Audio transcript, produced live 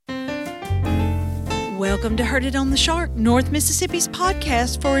Welcome to Heard It on the Shark, North Mississippi's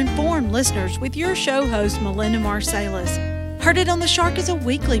podcast for informed listeners with your show host, Melinda Marsalis. Heard It on the Shark is a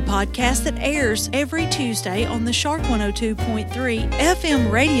weekly podcast that airs every Tuesday on the Shark 102.3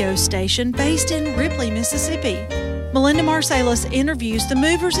 FM radio station based in Ripley, Mississippi. Melinda Marsalis interviews the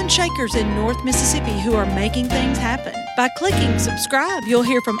movers and shakers in North Mississippi who are making things happen. By clicking subscribe, you'll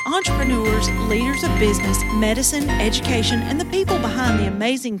hear from entrepreneurs, leaders of business, medicine, education, and the people behind the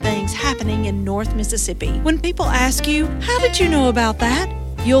amazing things happening in North Mississippi. When people ask you, how did you know about that?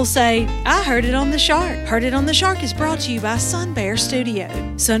 You'll say, I heard it on the Shark. Heard It on the Shark is brought to you by Sun Bear Studio.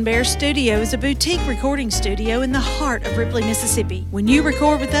 Sun Bear Studio is a boutique recording studio in the heart of Ripley, Mississippi. When you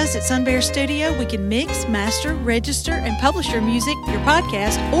record with us at Sun Bear Studio, we can mix, master, register, and publish your music, your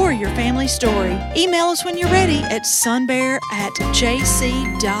podcast, or your family story. Email us when you're ready at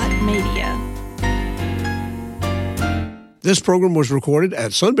sunbear@jc.media. This program was recorded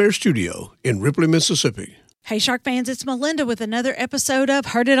at Sun Bear Studio in Ripley, Mississippi. Hey Shark fans, it's Melinda with another episode of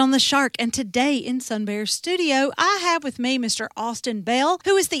Heard It on the Shark, and today in Sun Bear Studio, I have with me Mr. Austin Bell,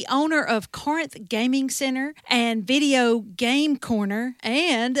 who is the owner of Corinth Gaming Center and Video Game Corner,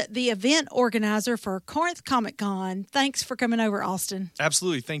 and the event organizer for Corinth Comic Con. Thanks for coming over, Austin.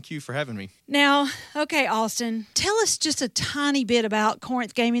 Absolutely. Thank you for having me. Now, okay, Austin, tell us just a tiny bit about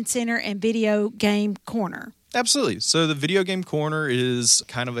Corinth Gaming Center and Video Game Corner. Absolutely. So the Video Game Corner is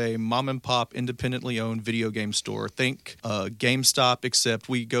kind of a mom and pop, independently owned video game store. Think GameStop, except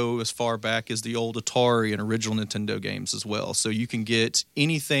we go as far back as the old Atari and original Nintendo games as well. So you can get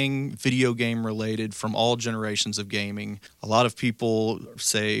anything video game related from all generations of gaming. A lot of people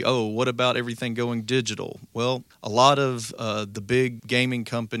say, oh, what about everything going digital? Well, a lot of the big gaming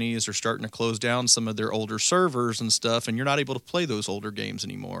companies are starting to close down some of their older servers and stuff, and you're not able to play those older games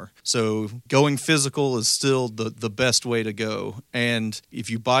anymore. So going physical is still the best way to go. And if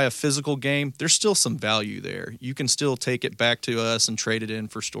you buy a physical game, there's still some value there. You can still take it back to us and trade it in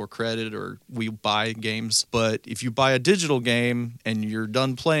for store credit, or we buy games. But if you buy a digital game and you're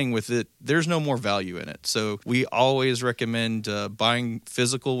done playing with it, there's no more value in it. So we always recommend buying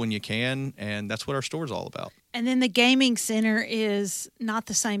physical when you can, and that's what our store is all about. And then the gaming center is not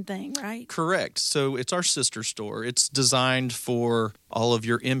the same thing, right? Correct. So it's our sister store. It's designed for all of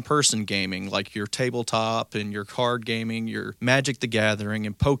your in-person gaming, like your tabletop and your card gaming, your Magic the Gathering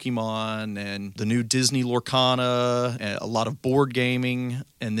and Pokemon and the new Disney Lorcana, and a lot of board gaming.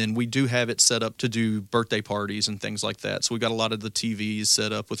 And then we do have it set up to do birthday parties and things like that. So we got a lot of the TVs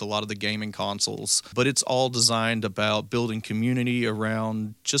set up with a lot of the gaming consoles. But it's all designed about building community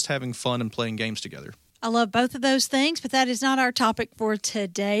around just having fun and playing games together. I love both of those things, but that is not our topic for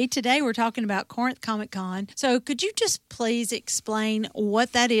today. Today we're talking about Corinth Comic Con. So could you just please explain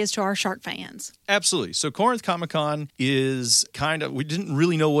what that is to our Shark fans? Absolutely. So Corinth Comic Con is we didn't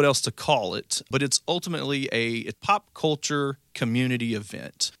really know what else to call it, but it's ultimately a pop culture community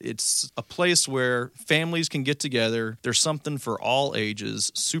event. It's a place where families can get together. There's something for all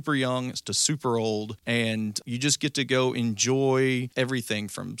ages, super young to super old, and you just get to go enjoy everything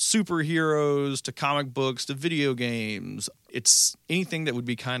from superheroes to comic books to video games. It's anything that would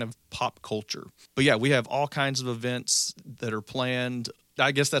be kind of pop culture. But yeah, we have all kinds of events that are planned.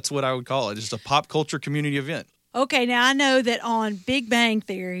 I guess that's what I would call it, just a pop culture community event. Okay, now I know that on Big Bang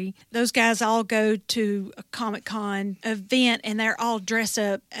Theory, those guys all go to a Comic-Con event and they're all dressed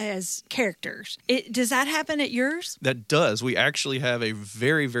up as characters. Does that happen at yours? That does. We actually have a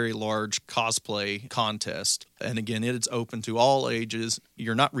very, very large cosplay contest. And again, it's open to all ages.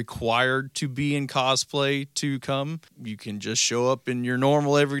 You're not required to be in cosplay to come. You can just show up in your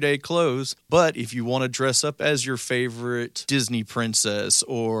normal everyday clothes. But if you want to dress up as your favorite Disney princess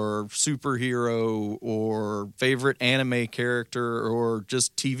or superhero or favorite anime character or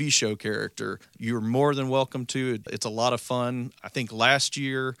just TV show character, you're more than welcome to. It's a lot of fun. I think last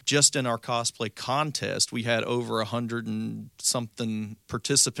year, just in our cosplay contest, we had over 100 and something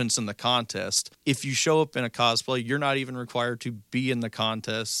participants in the contest. If you show up in a cosplay, you're not even required to be in the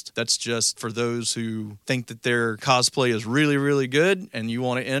contest. That's just for those who think that their cosplay is really, really good and you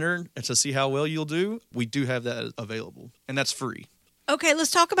want to enter to see how well you'll do. We do have that available, and that's free. Okay, let's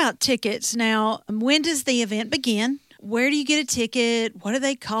talk about tickets. Now, when does the event begin? Where do you get a ticket? What do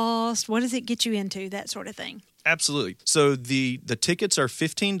they cost? What does it get you into? That sort of thing. Absolutely. So the tickets are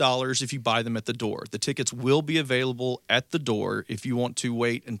 $15 if you buy them at the door. The tickets will be available at the door if you want to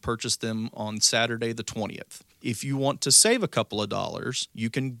wait and purchase them on Saturday the 20th. If you want to save a couple of dollars,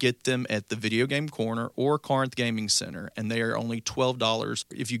 you can get them at the Video Game Corner or Corinth Gaming Center, and they are only $12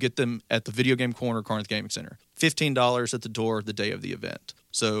 if you get them at the Video Game Corner or Corinth Gaming Center. $15 at the door the day of the event.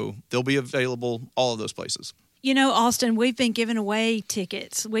 So they'll be available all of those places. You know, Austin, we've been giving away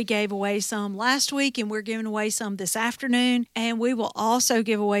tickets. We gave away some last week, and we're giving away some this afternoon, and we will also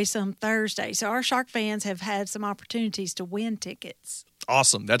give away some Thursday. So our Shark fans have had some opportunities to win tickets.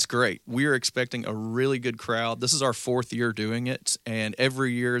 Awesome. That's great. We are expecting a really good crowd. This is our 4th year doing it, and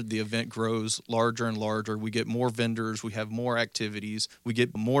every year the event grows larger and larger. We get more vendors, we have more activities, we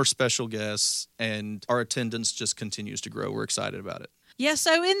get more special guests, and our attendance just continues to grow. We're excited about it. Yeah,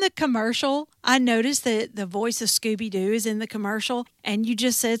 so in the commercial, I noticed that the voice of Scooby-Doo is in the commercial, and you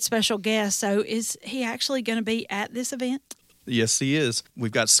just said special guest. So is he actually going to be at this event? Yes, he is.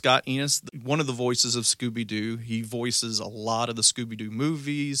 We've got Scott Enos, one of the voices of Scooby-Doo. He voices a lot of the Scooby-Doo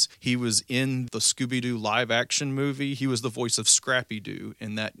movies. He was in the Scooby-Doo live-action movie. He was the voice of Scrappy-Doo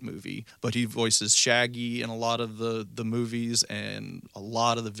in that movie. But he voices Shaggy in a lot of the movies and a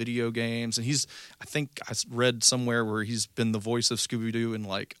lot of the video games. And I think I read somewhere where he's been the voice of Scooby-Doo in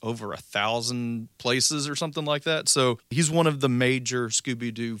like over 1,000 places or something like that. So he's one of the major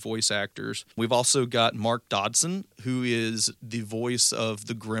Scooby-Doo voice actors. We've also got Mark Dodson, who is the voice of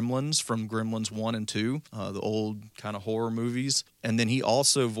the Gremlins from Gremlins 1 and 2, the old kind of horror movies. And then he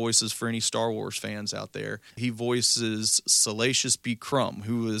also voices, for any Star Wars fans out there, he voices Salacious B. Crumb,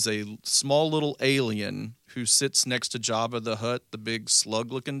 who is a small little alien who sits next to Jabba the Hutt, the big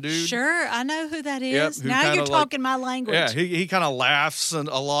slug-looking dude. Sure, I know who that is. Yep, now you're talking my language. Yeah, he kind of laughs a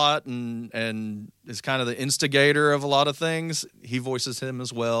lot and is kind of the instigator of a lot of things. He voices him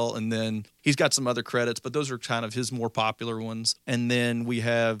as well. And then he's got some other credits, but those are kind of his more popular ones. And then we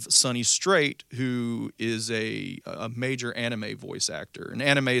have Sonny Strait, who is a major anime voice actor. And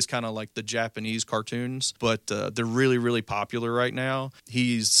anime is kind of like the Japanese cartoons, but they're really, really popular right now.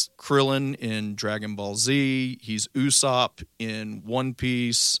 He's Krillin in Dragon Ball Z. He's Usopp in One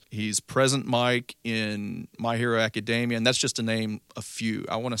Piece. He's Present Mike in My Hero Academia. And that's just to name a few.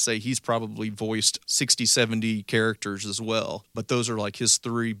 I want to say he's probably voiced 60, 70 characters as well. But those are like his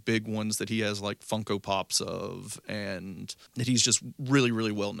 3 big ones that he has like Funko Pops of, and that he's just really,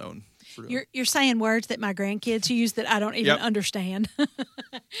 really well known. You're saying words that my grandkids use that I don't even understand.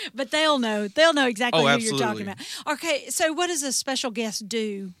 But they'll know exactly who you're talking about. Okay, so what does a special guest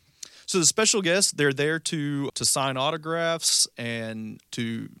do? So the special guests, they're there to sign autographs and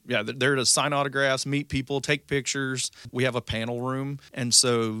they're there to sign autographs, meet people, take pictures. We have a panel room, and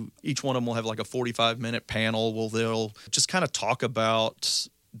so each one of them will have like a 45-minute panel where they'll just kind of talk about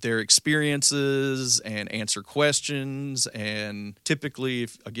their experiences and answer questions. And typically,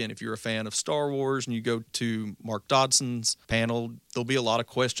 if you're a fan of Star Wars and you go to Mark Dodson's panel, there'll be a lot of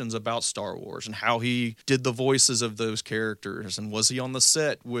questions about Star Wars and how he did the voices of those characters, and was he on the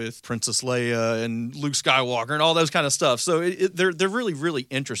set with Princess Leia and Luke Skywalker and all those kind of stuff. So they're really, really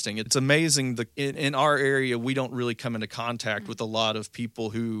interesting. It's amazing in our area, we don't really come into contact with a lot of people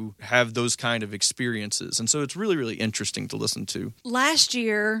who have those kind of experiences. And so it's really, really interesting to listen to. Last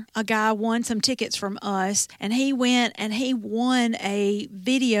year, a guy won some tickets from us, and he went and he won a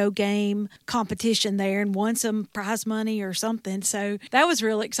video game competition there and won some prize money or something. So that was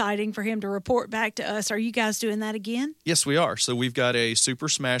real exciting for him to report back to us. Are you guys doing that again? Yes, we are. So we've got a Super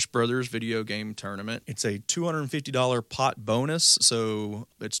Smash Brothers video game tournament. It's a $250 pot bonus. So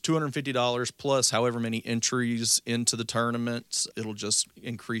it's $250 plus however many entries into the tournament. It'll just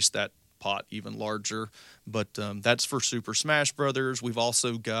increase that pot even larger. But that's for Super Smash Brothers. We've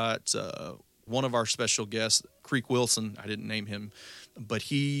also got one of our special guests, Creek Wilson. I didn't name him, but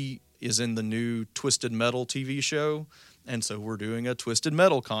he is in the new Twisted Metal TV show. And so we're doing a Twisted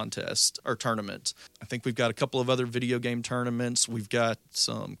Metal contest or tournament. I think we've got a couple of other video game tournaments. We've got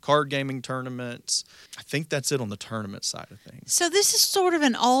some card gaming tournaments. I think that's it on the tournament side of things. So this is sort of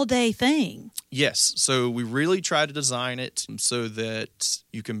an all-day thing. Yes. So we really try to design it so that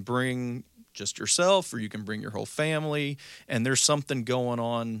you can bring just yourself or you can bring your whole family. And there's something going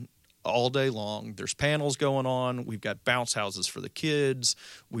on all day long. There's panels going on. We've got bounce houses for the kids.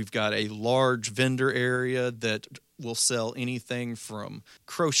 We've got a large vendor area that will sell anything from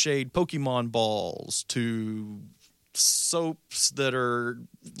crocheted Pokemon balls to soaps that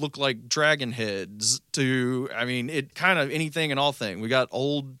look like dragon heads to, it kind of anything and all thing. We got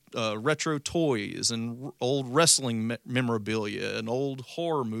old retro toys and old wrestling memorabilia and old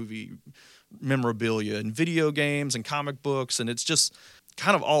horror movie memorabilia and video games and comic books, and it's just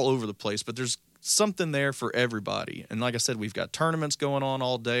kind of all over the place, but there's something there for everybody. And like I said, we've got tournaments going on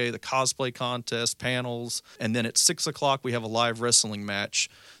all day, the cosplay contest, panels, and then at 6 o'clock we have a live wrestling match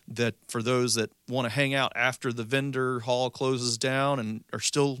that for those that want to hang out after the vendor hall closes down and are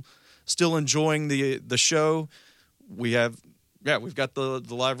still enjoying the show, we've got the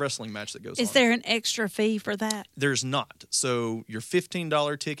live wrestling match that goes on. Is there an extra fee for that? There's not. So your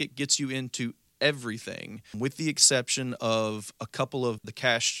 $15 ticket gets you into everything, with the exception of a couple of the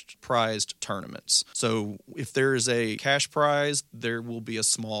cash prized tournaments. So if there is a cash prize, there will be a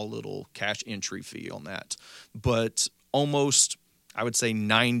small little cash entry fee on that. But almost, I would say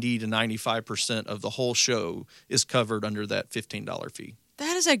 90 to 95% of the whole show is covered under that $15 fee.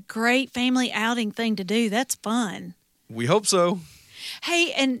 That is a great family outing thing to do. That's fun. We hope so.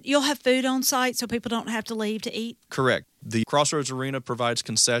 Hey, and you'll have food on site so people don't have to leave to eat? Correct. The Crossroads Arena provides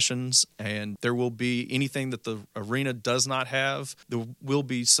concessions, and there will be anything that the arena does not have. There will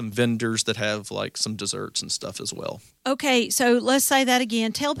be some vendors that have like some desserts and stuff as well. Okay, so let's say that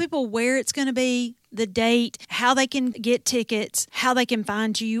again. Tell people where it's going to be, the date, how they can get tickets, how they can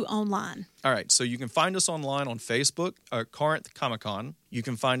find you online. All right, so you can find us online on Facebook at Corinth Comic Con. You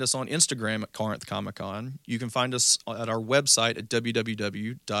can find us on Instagram at Corinth Comic Con. You can find us at our website at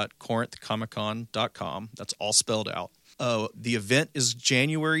www.corinthcomiccon.com. That's all spelled out. The event is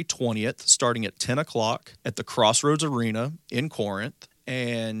January 20th, starting at 10 o'clock at the Crossroads Arena in Corinth.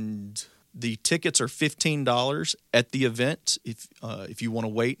 And the tickets are $15 at the event if you want to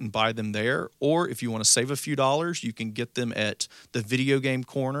wait and buy them there. Or if you want to save a few dollars, you can get them at the Video Game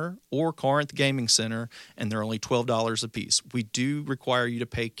Corner or Corinth Gaming Center, and they're only $12 a piece. We do require you to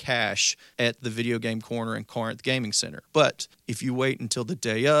pay cash at the Video Game Corner and Corinth Gaming Center. But if you wait until the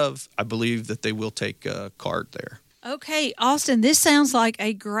day of, I believe that they will take a card there. Okay, Austin, this sounds like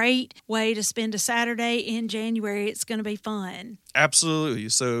a great way to spend a Saturday in January. It's going to be fun. Absolutely.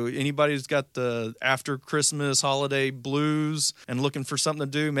 So anybody who's got the after Christmas holiday blues and looking for something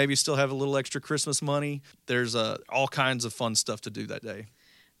to do, maybe still have a little extra Christmas money, there's all kinds of fun stuff to do that day.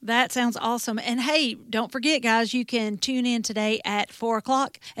 That sounds awesome. And hey, don't forget, guys, you can tune in today at 4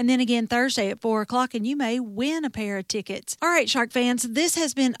 o'clock and then again Thursday at 4 o'clock, and you may win a pair of tickets. All right, Shark fans, this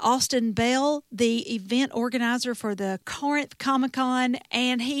has been Austin Bell, the event organizer for the Corinth Comic Con,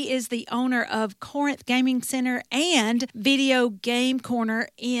 and he is the owner of Corinth Gaming Center and Video Game Corner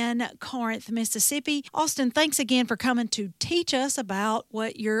in Corinth, Mississippi. Austin, thanks again for coming to teach us about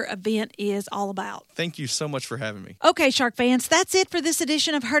what your event is all about. Thank you so much for having me. Okay, Shark fans, that's it for this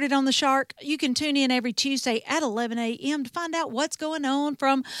edition of Heard It on the Shark. You can tune in every Tuesday at 11 a.m. to find out what's going on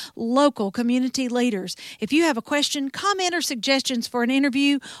from local community leaders. If you have a question, comment, or suggestions for an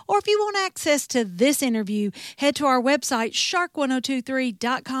interview, or if you want access to this interview, head to our website,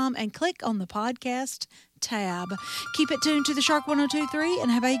 shark1023.com, and click on the podcast tab. Keep it tuned to the Shark 1023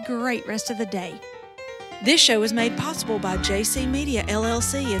 and have a great rest of the day. This show is made possible by JC Media,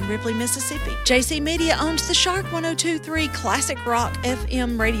 LLC in Ripley, Mississippi. JC Media owns the Shark 1023 Classic Rock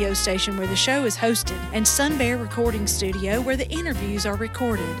FM radio station where the show is hosted, and Sun Bear Recording Studio where the interviews are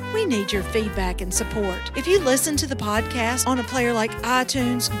recorded. We need your feedback and support. If you listen to the podcast on a player like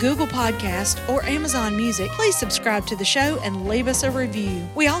iTunes, Google Podcast, or Amazon Music, please subscribe to the show and leave us a review.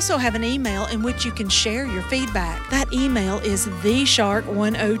 We also have an email in which you can share your feedback. That email is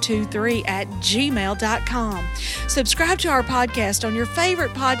theshark1023@gmail.com. Subscribe to our podcast on your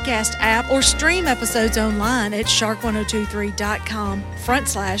favorite podcast app or stream episodes online at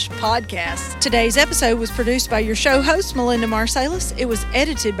shark1023.com/podcasts. Today's episode was produced by your show host, Melinda Marsalis. It was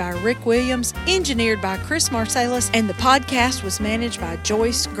edited by Rick Williams, engineered by Chris Marsalis, and the podcast was managed by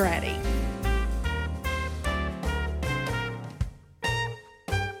Joyce Grady.